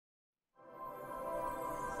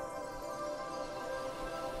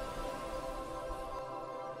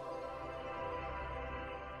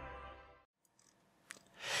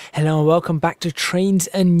Hello and welcome back to Trainz,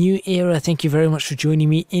 a new era. Thank you very much for joining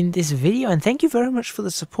me in this video, and thank you very much for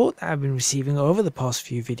the support that I've been receiving over the past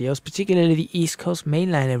few videos, particularly the East Coast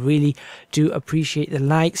mainline. I really do appreciate the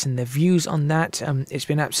likes and the views on that. It's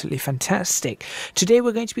been absolutely fantastic. Today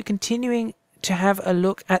we're going to be continuing to have a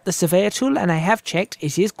look at the Surveyor tool, and I have checked,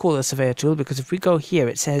 it is called the Surveyor tool, because if we go here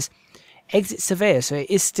it says Exit Surveyor, so it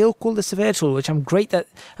is still called the Surveyor tool, which I'm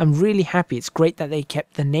really happy. It's great that they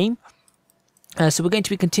kept the name. So we're going to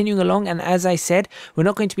be continuing along, and as I said, we're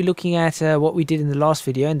not going to be looking at what we did in the last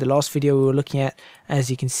video. In the last video we were looking at, as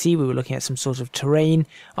you can see, we were looking at some sort of terrain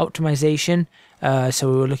optimization. So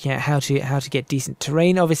we were looking at how to get decent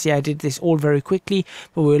terrain. Obviously I did this all very quickly,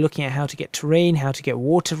 but we were looking at how to get terrain, how to get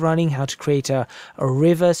water running, how to create a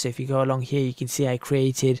river. So if you go along here, you can see I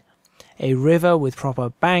created a river with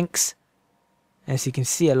proper banks. As you can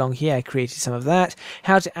see along here, I created some of that.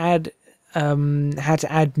 How to add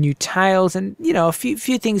new tiles, and a few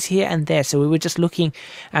things here and there. So we were just looking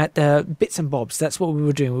at the bits and bobs. That's what we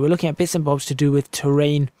were doing. We were looking at bits and bobs to do with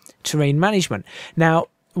terrain management. Now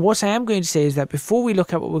what I am going to say is that before we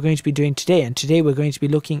look at what we're going to be doing today, and today we're going to be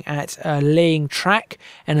looking at laying track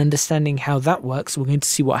and understanding how that works. We're going to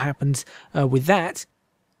see what happens with that.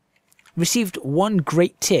 Received one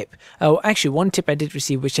great tip. Actually one tip I did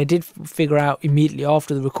receive, which I did figure out immediately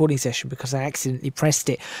after the recording session because I accidentally pressed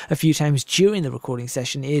it a few times during the recording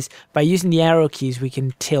session, is by using the arrow keys we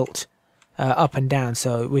can tilt up and down,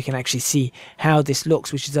 so we can actually see how this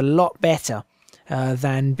looks, which is a lot better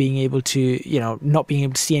than being able to, not being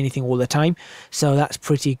able to see anything all the time. So that's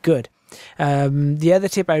pretty good. The other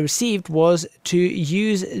tip I received was to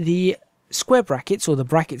use the square brackets, or the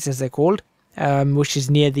brackets as they're called, which is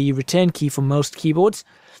near the return key for most keyboards,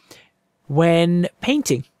 when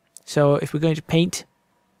painting. So if we're going to paint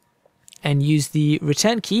and use the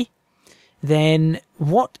return key, then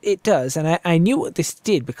what it does, and I knew what this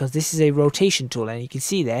did because this is a rotation tool, and you can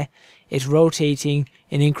see there it's rotating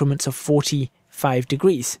in increments of 45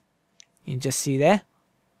 degrees. You can just see there.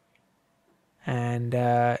 And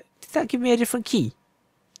did that give me a different key?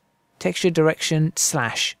 Texture direction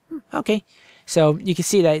slash. Okay. So you can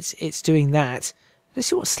see that it's doing that. Let's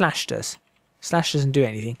see what slash does. Slash doesn't do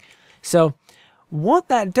anything. So what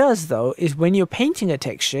that does though is when you're painting a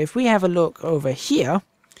texture, if we have a look over here,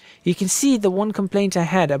 you can see the one complaint I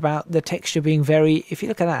had about the texture being very, if you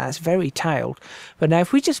look at that, it's very tiled. But now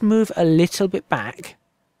if we just move a little bit back,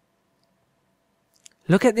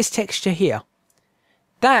 look at this texture here.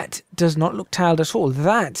 That does not look tiled at all.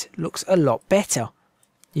 That looks a lot better.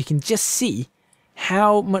 You can just see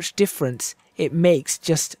how much difference it makes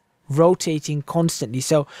just rotating constantly.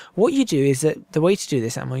 So what you do is that the way to do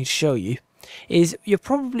this, I'm going to show you, is you're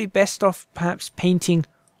probably best off perhaps painting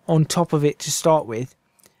on top of it to start with,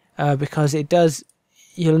 because it does,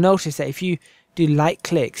 you'll notice that if you do light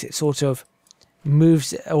clicks, it sort of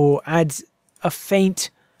moves or adds a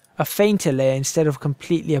fainter layer instead of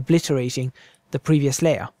completely obliterating the previous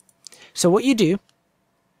layer. So what you do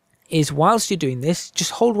is, whilst you're doing this,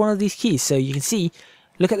 just hold one of these keys. So you can see,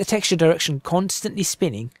 look at the texture direction constantly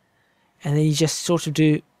spinning, and then you just sort of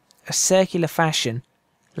do a circular fashion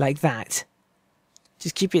like that.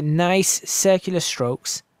 Just keep it nice circular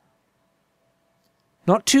strokes.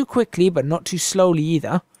 Not too quickly, but not too slowly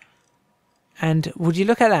either. And would you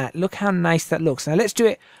look at that? Look how nice that looks. Now let's do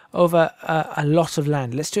it over a lot of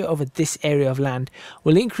land. Let's do it over this area of land.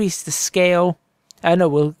 We'll increase the scale.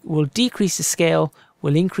 We'll decrease the scale.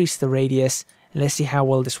 We'll increase the radius. And let's see how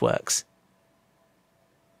well this works.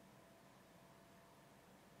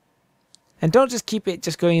 And don't just keep it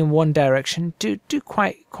just going in one direction. Do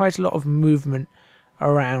quite a lot of movement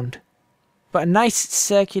around. But a nice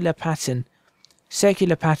circular pattern.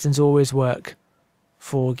 Circular patterns always work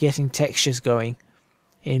for getting textures going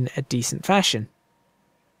in a decent fashion.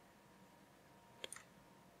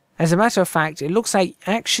 As a matter of fact, it looks like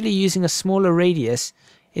actually using a smaller radius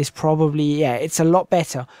is probably, yeah, it's a lot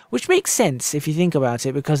better. Which makes sense if you think about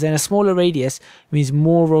it, because then a smaller radius means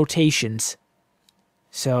more rotations.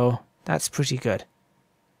 So that's pretty good.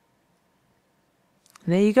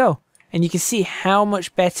 And there you go. And you can see how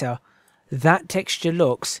much better that texture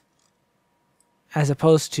looks as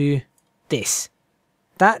opposed to this.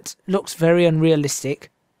 That looks very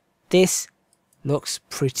unrealistic. This looks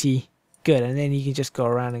pretty good. And then you can just go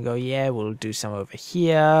around and go, yeah, we'll do some over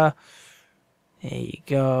here. There you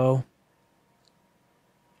go.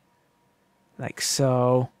 Like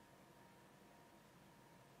so.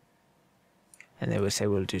 And then we'll say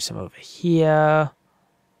we'll do some over here.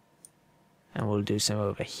 And we'll do some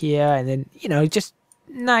over here. And then, just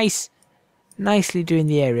nicely doing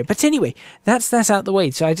the area. But anyway, that's out the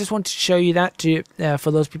way. So I just wanted to show you that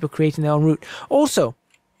for those people creating their own route. Also,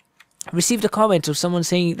 I received a comment of someone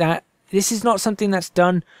saying that this is not something that's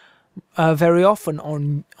done very often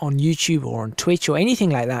on YouTube or on Twitch or anything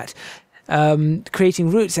like that,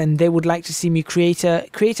 creating routes, and they would like to see me create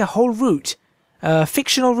a whole route,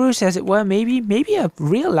 fictional route as it were, maybe a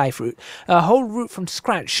real life route, a whole route from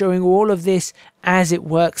scratch, showing all of this as it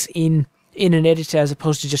works in an editor, as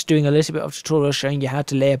opposed to just doing a little bit of tutorial showing you how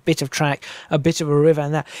to lay a bit of track, a bit of a river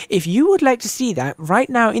and that. If you would like to see that right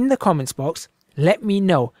now in the comments box, let me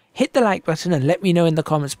know. Hit the like button and let me know in the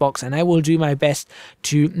comments box, and I will do my best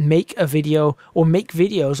to make a video, or make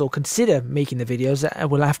videos, or consider making the videos. I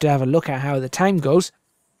will have to have a look at how the time goes.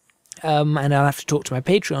 And I'll have to talk to my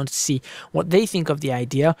Patreon to see what they think of the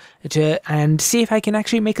idea, and see if I can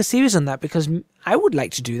actually make a series on that, because I would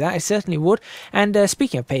like to do that. I certainly would. And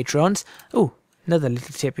speaking of Patrons, oh, another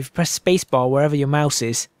little tip: if you press spacebar wherever your mouse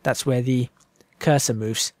is, that's where the cursor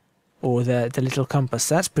moves, or the little compass.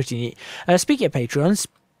 So that's pretty neat. Speaking of Patrons,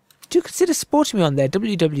 do consider supporting me on there,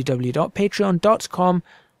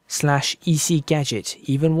 www.patreon.com/ecgadget.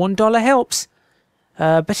 Even $1 helps.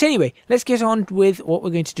 But anyway, let's get on with what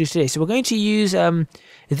we're going to do today. So we're going to use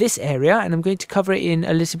this area, and I'm going to cover it in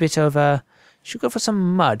a little bit of should we go for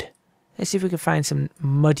some mud? Let's see if we can find some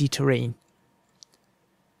muddy terrain.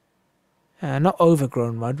 Not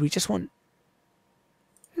overgrown mud, we just want...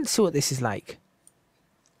 Let's see what this is like.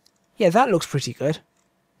 Yeah, that looks pretty good.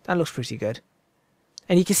 That looks pretty good.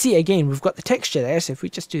 And you can see, again, we've got the texture there, so if we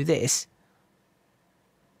just do this...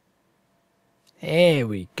 There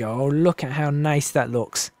we go. Look at how nice that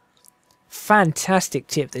looks. Fantastic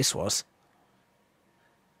tip this was.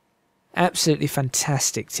 Absolutely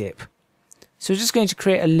fantastic tip. So we're just going to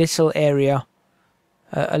create a little area,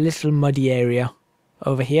 a little muddy area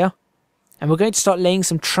over here. And we're going to start laying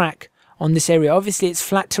some track on this area. Obviously it's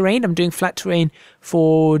flat terrain. I'm doing flat terrain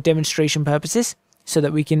for demonstration purposes, so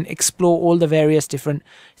that we can explore all the various different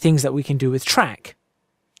things that we can do with track.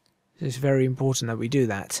 It's very important that we do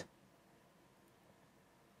that.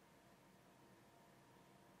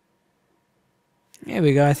 There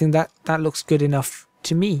we go. I think that looks good enough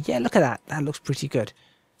to me. Yeah, look at that. That looks pretty good.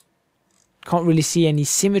 Can't really see any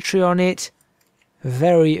symmetry on it.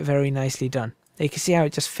 Very, very nicely done. You can see how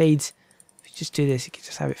it just fades. If you just do this, you can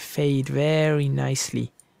just have it fade very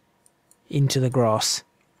nicely into the grass.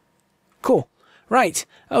 Cool. Right.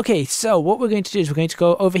 Okay, so what we're going to do is we're going to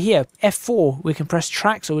go over here. F4, we can press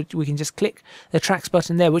tracks, or we can just click the tracks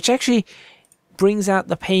button there, which actually brings out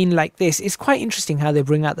the pane like this. It's quite interesting how they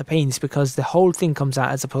bring out the panes, because the whole thing comes out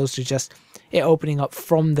as opposed to just it opening up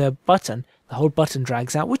from the button. The whole button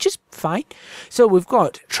drags out, which is fine. So we've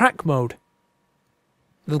got track mode,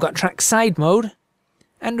 we've got track side mode,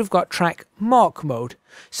 and we've got track mark mode.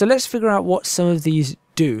 So let's figure out what some of these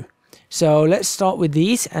do. So let's start with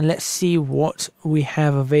these and let's see what we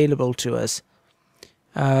have available to us.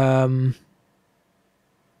 So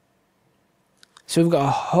we've got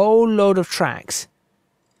a whole load of tracks.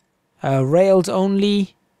 Rails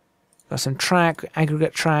only, got some track,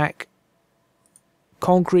 aggregate track,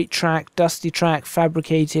 concrete track, dusty track,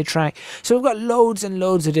 fabricated track. So we've got loads and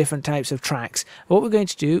loads of different types of tracks. What we're going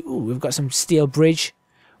to do, we've got some steel bridge.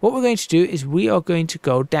 What we're going to do is we are going to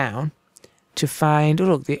go down to find,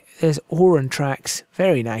 oh look, there's Oran tracks,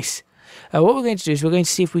 very nice. What we're going to do is we're going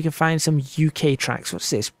to see if we can find some UK tracks. What's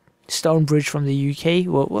this? Stone bridge from the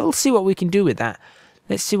UK. Well, we'll see what we can do with that.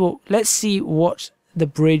 Let's see what the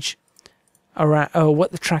bridge around,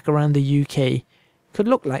 what the track around the UK could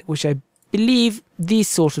look like, which I believe these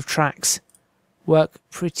sort of tracks work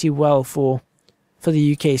pretty well for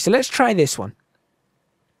the UK. So let's try this one.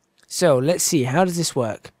 So let's see, how does this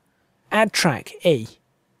work? Add track, A,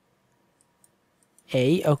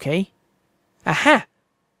 okay. Aha!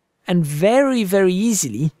 And very, very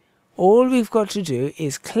easily, all we've got to do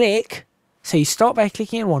is click. So you start by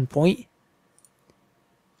clicking at one point,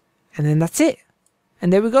 and then that's it.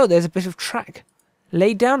 And there we go, there's a bit of track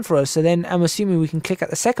laid down for us. So then I'm assuming we can click at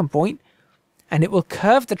the second point, and it will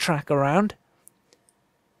curve the track around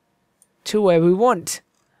to where we want.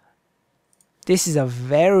 This is a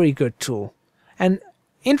very good tool. And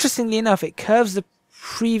interestingly enough, it curves the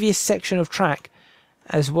previous section of track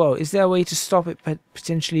as well. Is there a way to stop it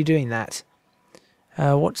potentially doing that?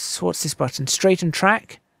 What's this button? Straighten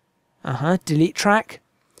track. Delete track.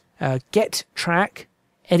 Get track.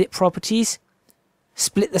 Edit properties.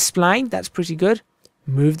 Split the spline. That's pretty good.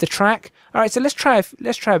 Move the track. All right, so let's try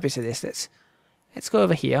a bit of this. Let's go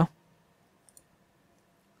over here.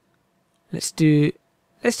 Let's do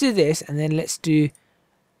this, and then let's do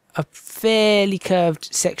a fairly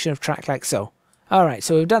curved section of track like so. All right,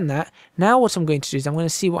 so we've done that. Now what I'm going to do is I'm going to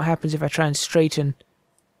see what happens if I try and straighten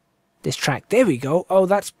this track. There we go. Oh,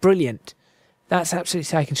 that's brilliant. That's absolutely,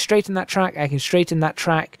 so I can straighten that track, I can straighten that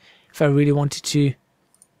track if I really wanted to.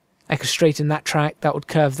 I could straighten that track, that would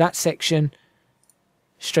curve that section.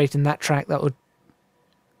 Straighten that track, that would...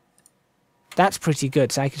 That's pretty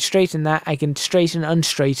good. So I can straighten that, I can straighten,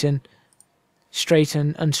 unstraighten,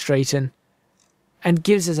 straighten, unstraighten, and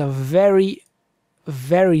gives us a very,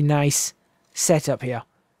 very nice setup here.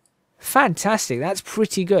 Fantastic, that's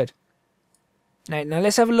pretty good. Now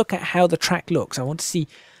let's have a look at how the track looks. I want to see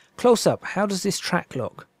close up, how does this track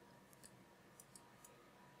look?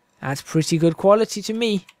 That's pretty good quality to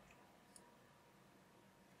me.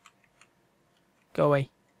 Go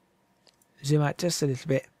away. Zoom out just a little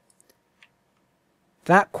bit.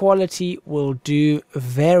 That quality will do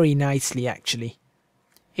very nicely, actually.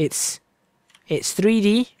 It's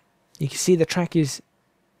 3D. You can see the track is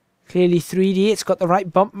clearly 3D. It's got the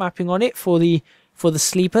right bump mapping on it for the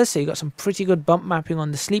sleepers. So you've got some pretty good bump mapping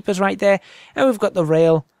on the sleepers right there. And we've got the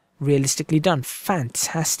rail realistically done.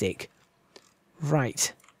 Fantastic.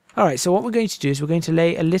 Right. Alright, so what we're going to do is we're going to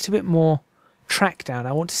lay a little bit more track down.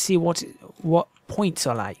 I want to see what points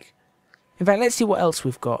are like. In fact, let's see what else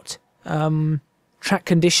we've got. Track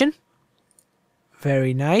condition.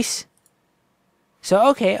 Very nice. So,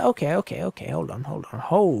 okay. Hold on.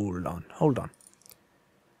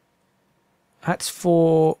 That's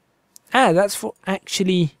for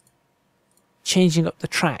actually changing up the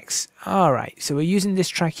tracks. Alright, so we're using this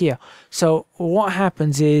track here. So what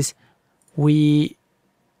happens is we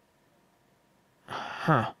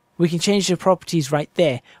can change the properties right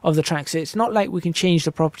there of the track. So it's not like we can change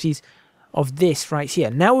the properties of this right here.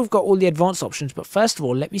 Now we've got all the advanced options, but first of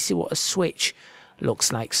all, let me see what a switch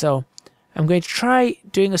looks like. So I'm going to try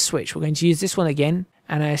doing a switch. We're going to use this one again,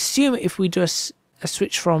 and I assume if we do a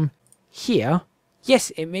switch from here,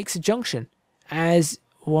 yes, it makes a junction, as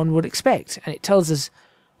one would expect, and it tells us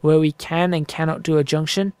where we can and cannot do a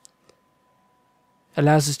junction.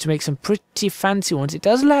 Allows us to make some pretty fancy ones. It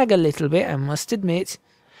does lag a little bit, I must admit.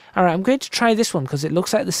 Alright, I'm going to try this one because it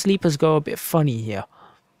looks like the sleepers go a bit funny here.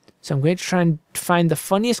 So I'm going to try and find the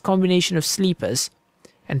funniest combination of sleepers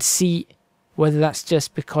and see whether that's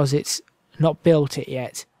just because it's not built it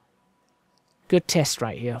yet. Good test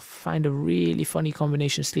right here. Find a really funny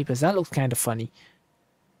combination of sleepers. That looks kind of funny.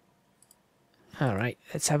 Alright,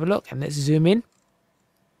 let's have a look and let's zoom in.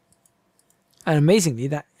 And amazingly,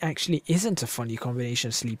 that actually isn't a funny combination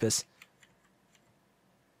of sleepers.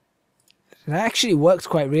 That actually works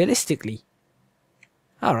quite realistically.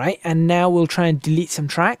 Alright, and now we'll try and delete some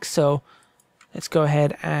tracks. So let's go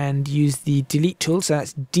ahead and use the delete tool. So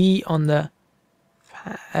that's D on the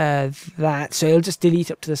that. So it'll just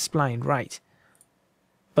delete up to the spline, right?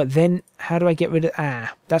 But then how do I get rid of...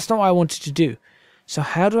 that's not what I wanted to do. So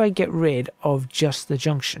how do I get rid of just the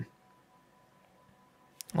junction?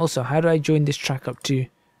 Also, how do I join this track up to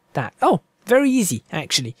that? Oh, very easy,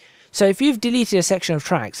 actually. So if you've deleted a section of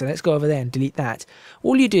track, so let's go over there and delete that.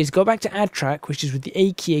 All you do is go back to add track, which is with the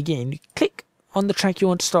A key again. You click on the track you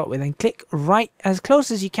want to start with and click right as close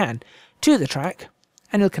as you can to the track,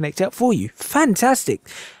 and it'll connect up for you. Fantastic.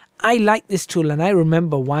 I like this tool, and I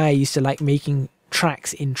remember why I used to like making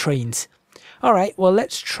tracks in Trainz. Alright, well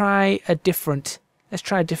let's try a different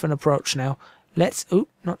approach now. Let's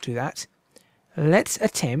not do that. Let's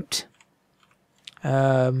attempt.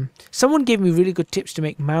 Someone gave me really good tips to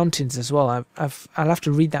make mountains as well. I'll have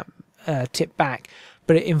to read that tip back,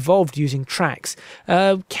 but it involved using tracks.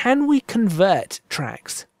 Can we convert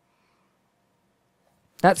tracks?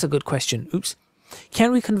 That's a good question. Oops.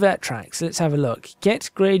 Can we convert tracks? Let's have a look.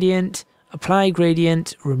 Get gradient, apply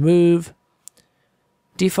gradient, remove,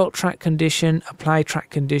 default track condition, apply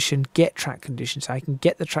track condition, get track condition. So I can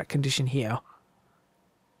get the track condition here.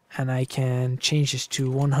 And I can change this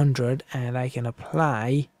to 100 and I can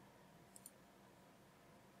apply.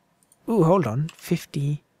 Ooh, hold on.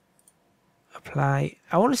 50. Apply.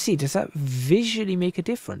 I want to see, does that visually make a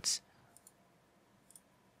difference?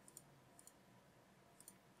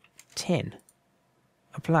 10.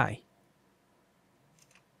 Apply.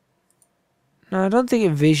 No, I don't think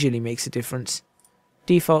it visually makes a difference.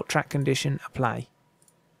 Default track condition, apply.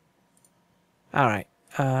 Alright.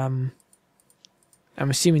 I'm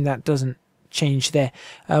assuming that doesn't change there.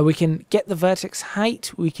 We can get the vertex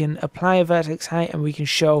height, we can apply a vertex height, and we can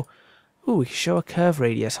show... Ooh, we can show a curve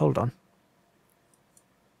radius. Hold on.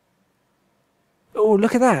 Oh,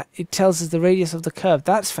 look at that. It tells us the radius of the curve.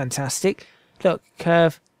 That's fantastic. Look,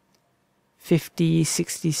 curve 50,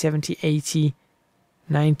 60, 70, 80,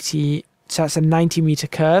 90. So that's a 90 meter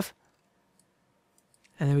curve.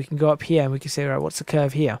 And then we can go up here and we can say, right, what's the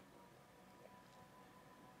curve here?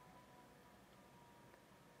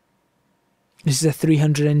 This is a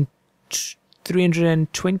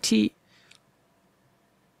 320.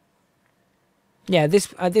 Yeah, at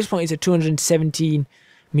this point it's a 217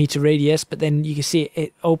 meter radius, but then you can see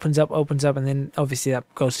it opens up, and then obviously that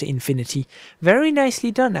goes to infinity. Very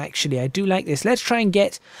nicely done, actually. I do like this. Let's try and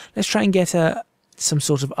get some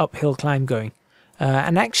sort of uphill climb going.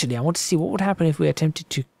 And actually, I want to see what would happen if we attempted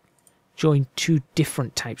to join two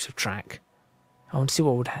different types of track. I want to see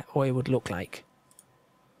what it would look like.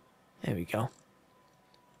 There we go.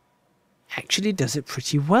 Actually does it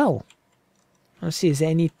pretty well. Let's see, is there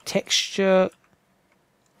any texture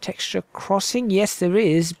crossing? Yes, there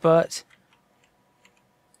is, but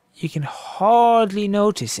you can hardly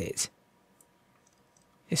notice it.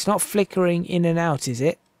 It's not flickering in and out, is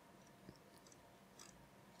it?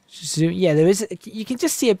 Zoom. Yeah, there is. You can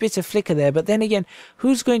just see a bit of flicker there, but then again,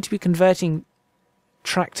 who's going to be converting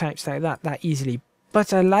track types like that easily?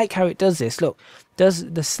 But I like how it does this. Look,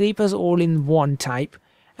 does the sleepers all in one type,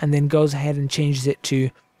 and then goes ahead and changes it to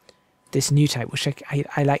this new type, which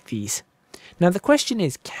I like these. Now the question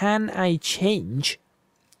is, can I change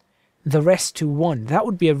the rest to one? That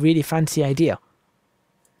would be a really fancy idea.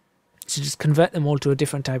 So just convert them all to a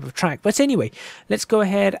different type of track. But anyway, let's go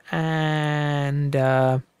ahead and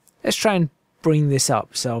let's try and bring this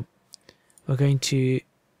up. So we're going to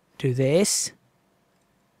do this.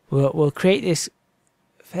 We'll create this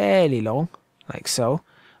fairly long, like so.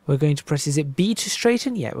 We're going to press, is it B to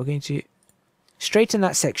straighten? Yeah, we're going to straighten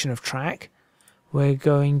that section of track. We're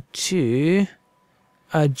going to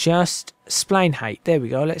adjust spline height. There we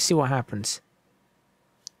go. Let's see what happens.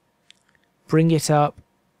 Bring it up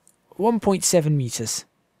 1.7 meters.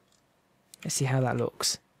 Let's see how that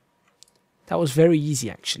looks. That was very easy,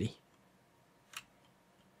 actually.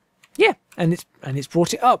 Yeah, and it's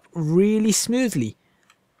brought it up really smoothly.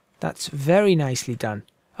 That's very nicely done.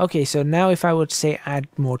 Okay, so now if I were to say add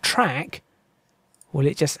more track, will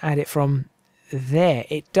it just add it from there?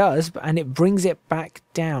 It does, and it brings it back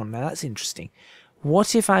down. Now that's interesting.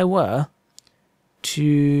 What if I were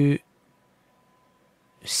to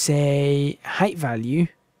say height value,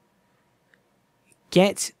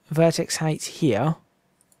 get vertex height here,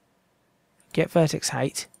 get vertex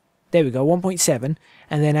height, there we go, 1.7,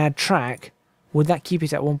 and then add track? Would that keep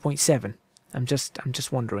it at 1.7? I'm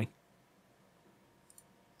just wondering.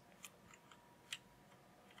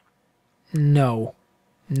 No,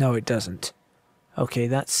 it doesn't. Okay,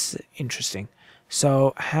 that's interesting.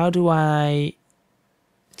 So how do I...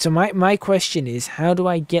 So my question is, how do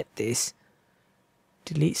I get this?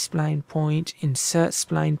 Delete spline point, insert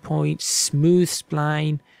spline point, smooth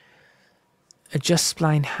spline, adjust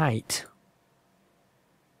spline height.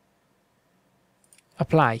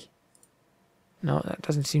 Apply. No, that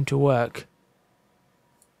doesn't seem to work.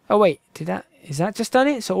 Oh wait, is that just done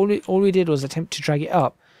it? So all we did was attempt to drag it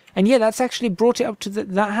up. And yeah, that's actually brought it up to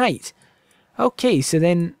that height. Okay, so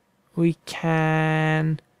then we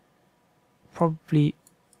can probably...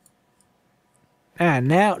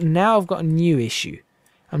 now I've got a new issue.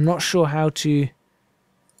 I'm not sure how to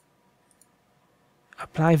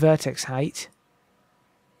apply vertex height.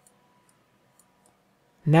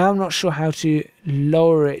 Now I'm not sure how to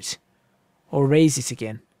lower it or raise it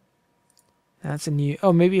again. That's a new...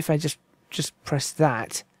 Oh, maybe if I just press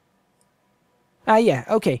that. Yeah,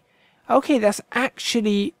 okay. Okay, that's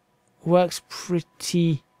actually works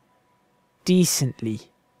pretty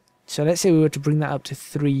decently. So let's say we were to bring that up to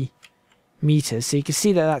 3 meters. So you can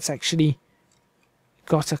see that that's actually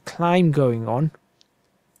got a climb going on.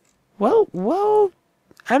 Well,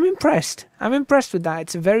 I'm impressed. I'm impressed with that.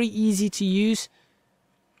 It's very easy to use.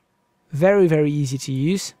 Very, very easy to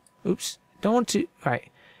use. Oops, don't want to...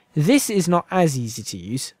 Right, this is not as easy to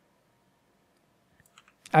use.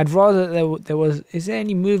 I'd rather there was... Is there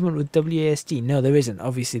any movement with WASD? No, there isn't.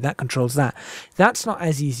 Obviously, that controls that. That's not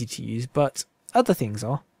as easy to use, but other things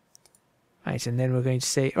are. Right, and then we're going to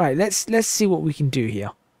say... Right, let's see what we can do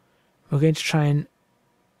here. We're going to try and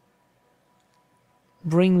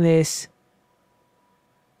bring this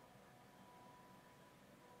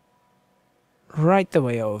right the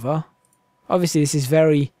way over. Obviously, this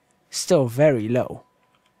is still very low,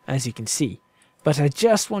 as you can see. But I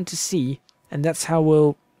just want to see, and that's how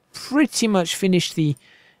we'll pretty much finish the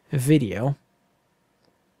video.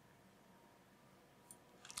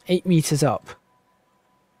 8 meters up.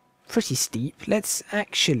 Pretty steep. Let's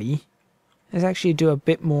actually do a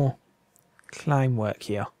bit more climb work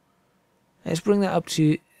here. Let's bring that up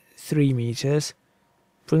to 3 meters.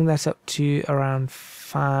 Bring that up to around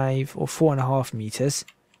 5 or 4.5 meters.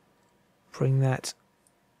 Bring that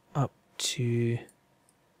up to...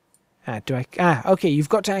 okay, you've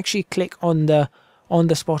got to actually click on the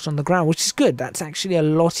spot on the ground, which is good. That's actually a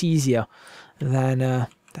lot easier than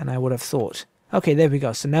I would have thought. Okay, there we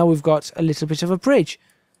go. So now we've got a little bit of a bridge.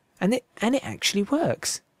 And it actually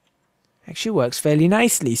works. Actually works fairly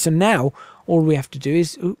nicely. So now all we have to do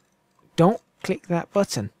is don't click that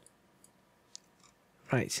button.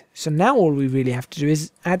 Right, so now all we really have to do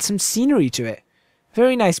is add some scenery to it.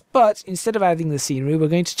 Very nice, but instead of adding the scenery, we're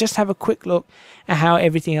going to just have a quick look at how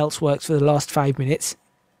everything else works for the last 5 minutes.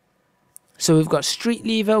 So we've got street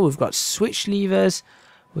lever, we've got switch levers,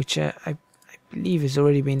 which I believe has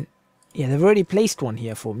already been... Yeah, they've already placed one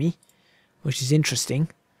here for me, which is interesting.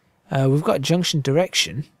 We've got junction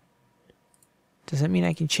direction. Does that mean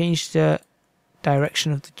I can change the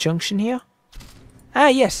direction of the junction here? Ah,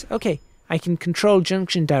 yes, okay. I can control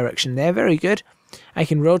junction direction there, very good. I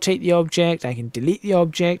can rotate the object, I can delete the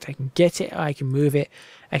object, I can get it, I can move it,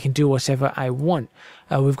 I can do whatever I want.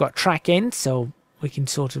 We've got track end, so we can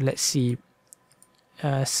sort of, let's see,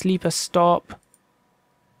 sleeper stop,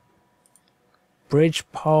 bridge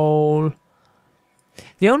pole.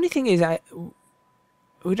 The only thing is,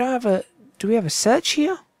 we don't have a, do we have a search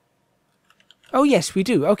here? Oh yes, we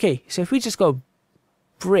do. Okay, so if we just go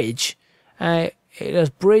bridge, it does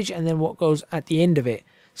bridge and then what goes at the end of it.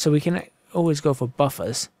 So we can always go for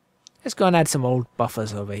buffers. Let's go and add some old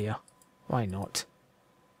buffers over here. Why not?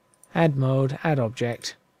 Add mode, add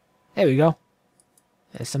object. There we go.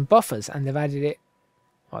 There's some buffers and they've added it,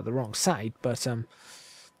 well, the wrong side, but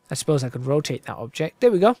I suppose I could rotate that object.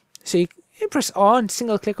 There we go. So you press R,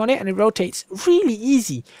 single click on it and it rotates. Really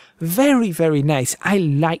easy. Very, very nice. I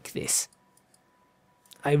like this.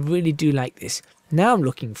 I really do like this. Now I'm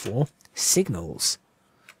looking for signals.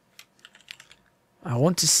 I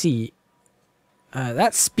want to see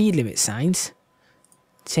that's speed limit signs.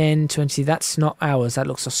 10, 20, that's not ours, that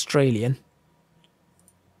looks Australian.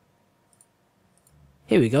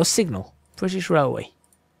 Here we go, signal. British Railway.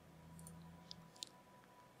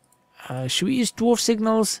 Should we use dwarf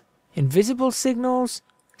signals? Invisible signals?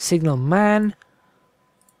 Signal man?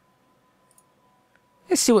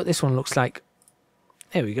 Let's see what this one looks like.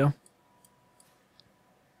 There we go.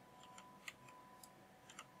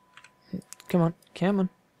 Come on, come on.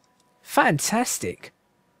 Fantastic.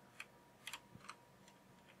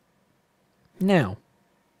 Now.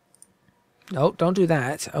 Oh, don't do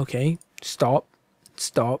that. Okay. Stop.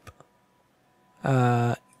 Stop.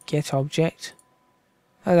 Get object.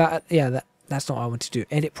 That's not what I want to do.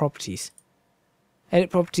 Edit properties. Edit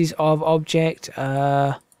properties of object.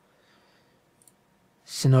 So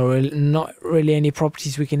not really any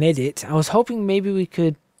properties we can edit. I was hoping maybe we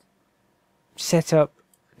could set up...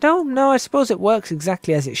 No, I suppose it works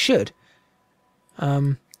exactly as it should.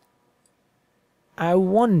 I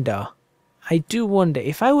do wonder,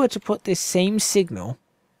 if I were to put this same signal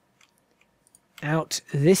out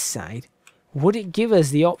this side, would it give us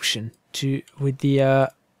the option to, with the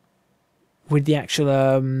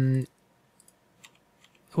actual,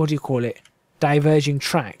 what do you call it? Diverging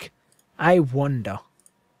track. I wonder.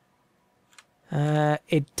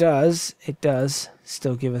 It does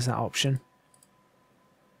still give us that option.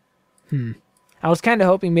 I was kind of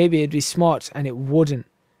hoping maybe it'd be smart and it wouldn't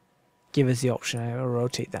give us the option. I'll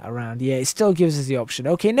rotate that around. Yeah, it still gives us the option.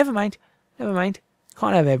 Okay, never mind. Never mind.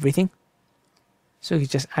 Can't have everything. So we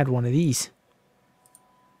could just add one of these.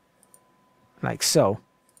 Like so.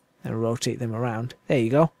 And rotate them around. There you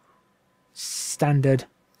go. Standard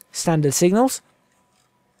signals.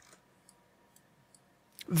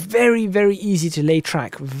 Very, very easy to lay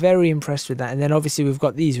track. Very impressed with that. And then obviously we've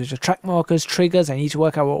got these, which are track markers, triggers. I need to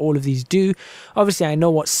work out what all of these do. Obviously I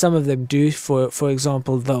know what some of them do. For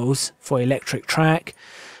example, those for electric track.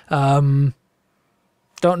 Don't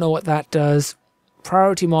know what that does.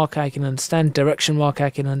 Priority marker I can understand. Direction marker I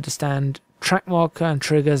can understand. Track marker and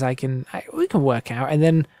triggers we can work out. And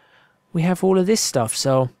then we have all of this stuff.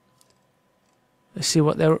 So let's see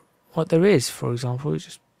what there is. For example, we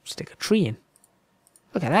just stick a tree in.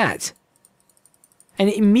 Look at that. And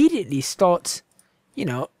it immediately starts, you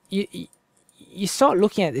know, you start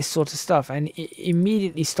looking at this sort of stuff and it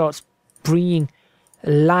immediately starts bringing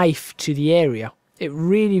life to the area. It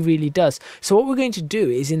really, really does. So what we're going to do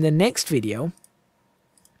is in the next video,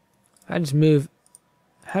 I just move,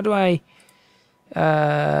 how do I,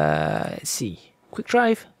 let's see, quick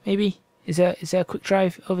drive, maybe? Is there a quick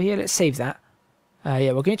drive over here? Let's save that.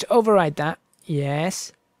 Yeah, we're going to override that.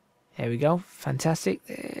 Yes. There we go. Fantastic.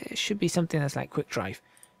 There should be something that's like quick drive.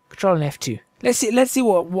 Control and F2. Let's see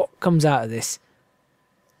what comes out of this.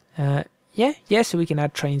 Yeah, so we can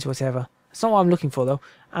add trains, whatever. That's not what I'm looking for though.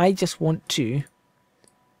 I just want to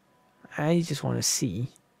see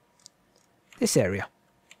this area.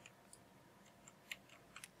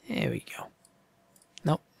 There we go.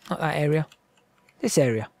 Nope, not that area. This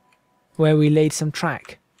area. Where we laid some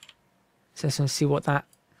track. So let's see what that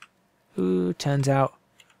turns out.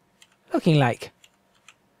 looking like?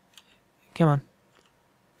 Come on.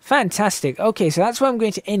 Fantastic. Okay, so that's where I'm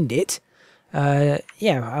going to end it.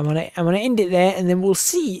 Yeah, I'm gonna end it there, and then we'll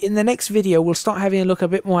see in the next video. We'll start having a look a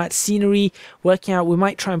bit more at scenery, working out. We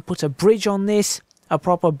might try and put a bridge on this, a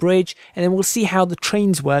proper bridge, and then we'll see how the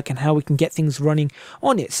trains work and how we can get things running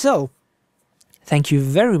on it. So thank you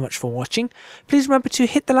very much for watching. Please remember to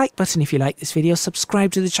hit the like button if you like this video.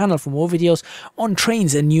 Subscribe to the channel for more videos on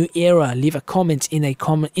Trainz, a new era. Leave a comment in a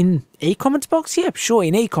comments box. Yeah, sure,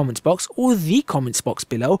 in a comments box or the comments box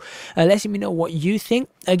below, letting me know what you think.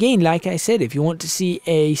 Again, like I said, if you want to see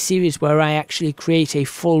a series where I actually create a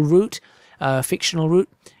full route, fictional route,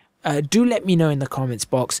 do let me know in the comments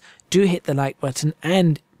box. Do hit the like button,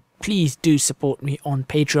 and please do support me on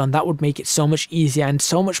Patreon. That would make it so much easier and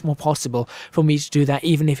so much more possible for me to do that,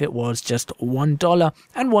 even if it was just $1.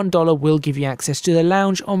 And $1 will give you access to the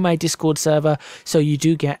lounge on my Discord server, so you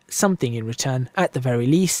do get something in return at the very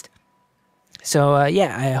least. So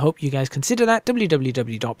yeah, I hope you guys consider that.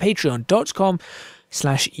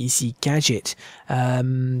 www.patreon.com/ecgadget.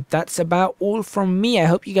 That's about all from me. I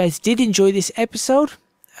hope you guys did enjoy this episode.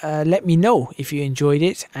 Let me know if you enjoyed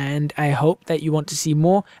it, and I hope that you want to see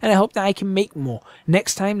more, and I hope that I can make more.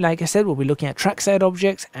 Next time, like I said, we'll be looking at trackside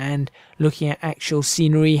objects and looking at actual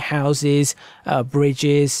scenery, houses,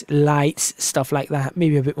 bridges, lights, stuff like that.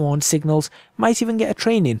 Maybe a bit more on signals. Might even get a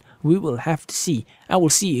train in. We will have to see. I will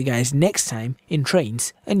see you guys next time in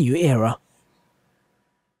Trainz, a new era.